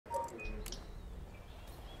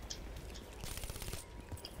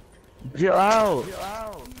Chill out.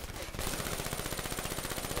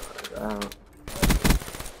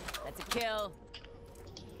 That's a kill.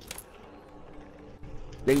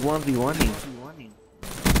 They 1v1ing.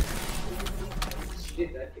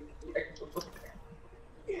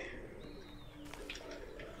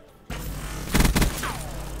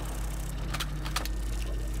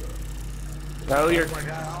 Tell your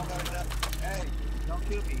Hey, don't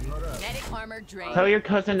kill me. Hold up. Medic armor drained. Tell your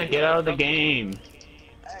cousin to get out of the game.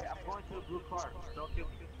 Hey, I'm going to a blue car. Don't kill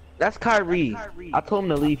me. That's Kyrie. I told him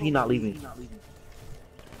to leave. He not leaving.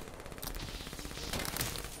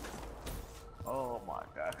 Oh my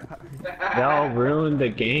god. Y'all ruined the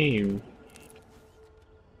game.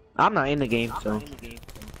 I'm not in the game, so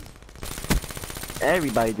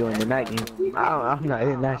everybody doing in that game. I'm not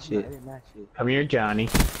in that shit. Come here, Johnny.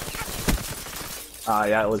 Ah,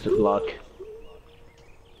 that was luck.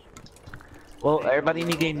 Well, everybody in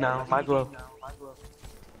the game now. Might as well.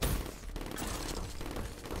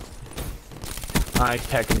 I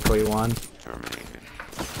technically won.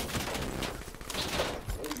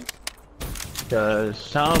 Cause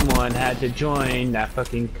someone had to join that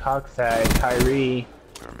fucking cockfag Kyrie.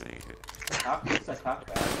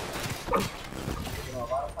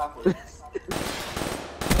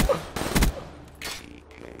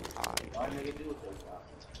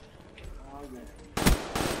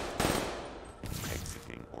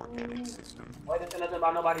 Organic system. Why didn't say nothing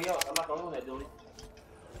about nobody else? I'm not the only one that do it.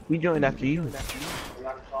 We joined after you.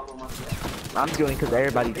 I'm joining because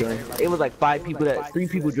everybody joined. It was like 3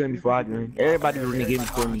 people joined before I joined. Everybody was in the game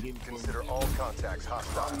before me. Consider all contacts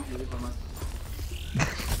hostile.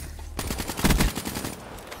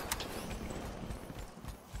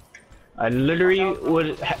 I literally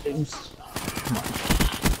would.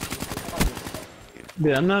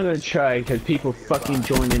 Dude, I'm not gonna try because people fucking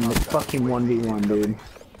join in the fucking 1v1, dude.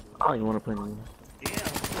 I don't even want to play anymore.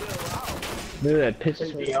 Dude, that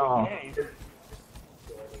pisses me off.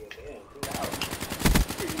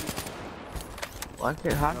 Well, I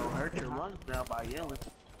can't how Hurt your lungs now by yelling.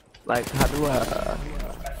 like how do I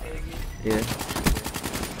yeah.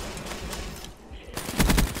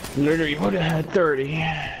 Literally would have had 30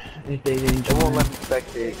 if they didn't It won't join. let me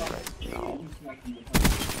spectate. No.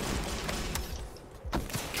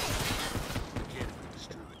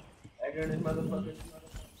 Edgar and his motherfucker.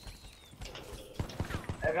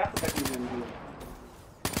 I got the fact you didn't do it.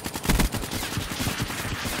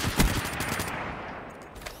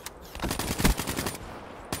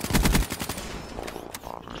 Mobile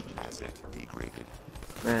armor asset degraded.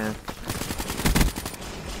 Man.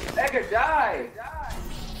 Edgar, die!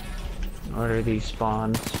 What are these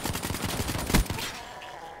spawns?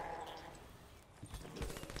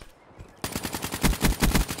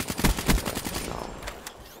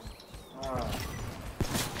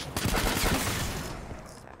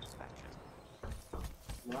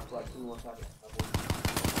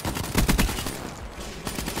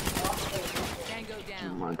 Tango Oh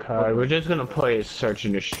down. my god, we're just gonna play search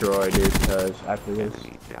and destroy, dude, because after this.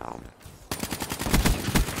 Enemy down.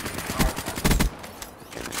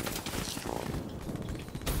 Enemy destroyed.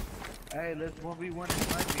 Hey, let's 1v1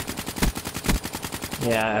 and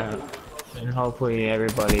Yeah, and hopefully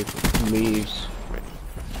everybody leaves.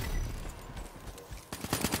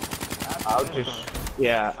 I'll just,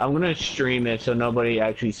 yeah, I'm gonna stream it so nobody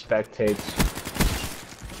actually spectates.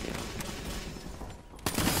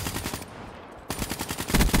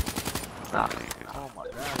 Ah. Oh my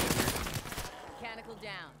god. Mechanical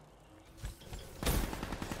down.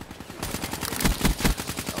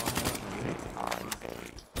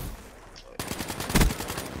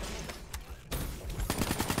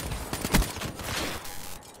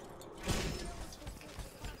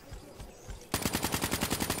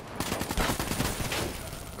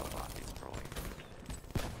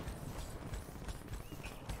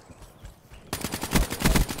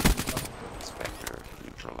 Spectre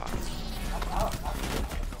neutralized.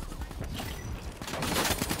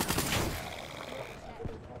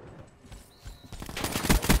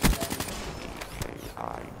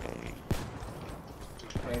 EKIA.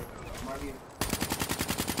 Okay, Marty.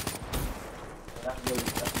 That's really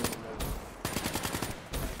good.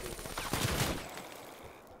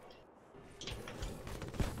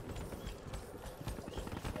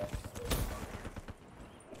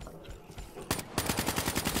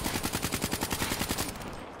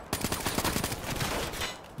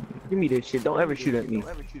 Give me this shit. Don't ever shoot at me.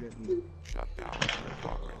 Shut down in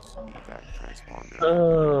progress. Evac transponder.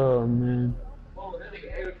 Oh man. Oh, that nigga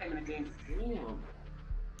Edgar came in the game. Damn.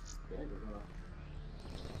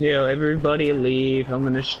 Yo, everybody leave. I'm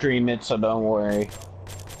gonna stream it, so don't worry.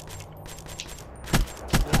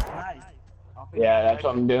 Nice. Off Yeah, that's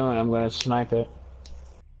what I'm doing. I'm gonna snipe it.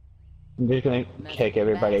 I'm just gonna kick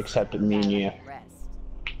everybody except me and you. Rest.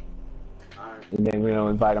 And then we're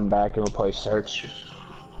gonna invite them back and we'll play search.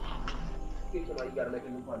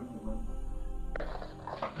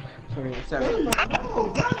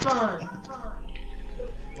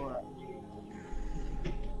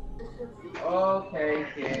 Okay,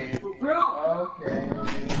 kid. Okay.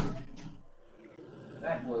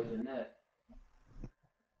 That boy's a nut.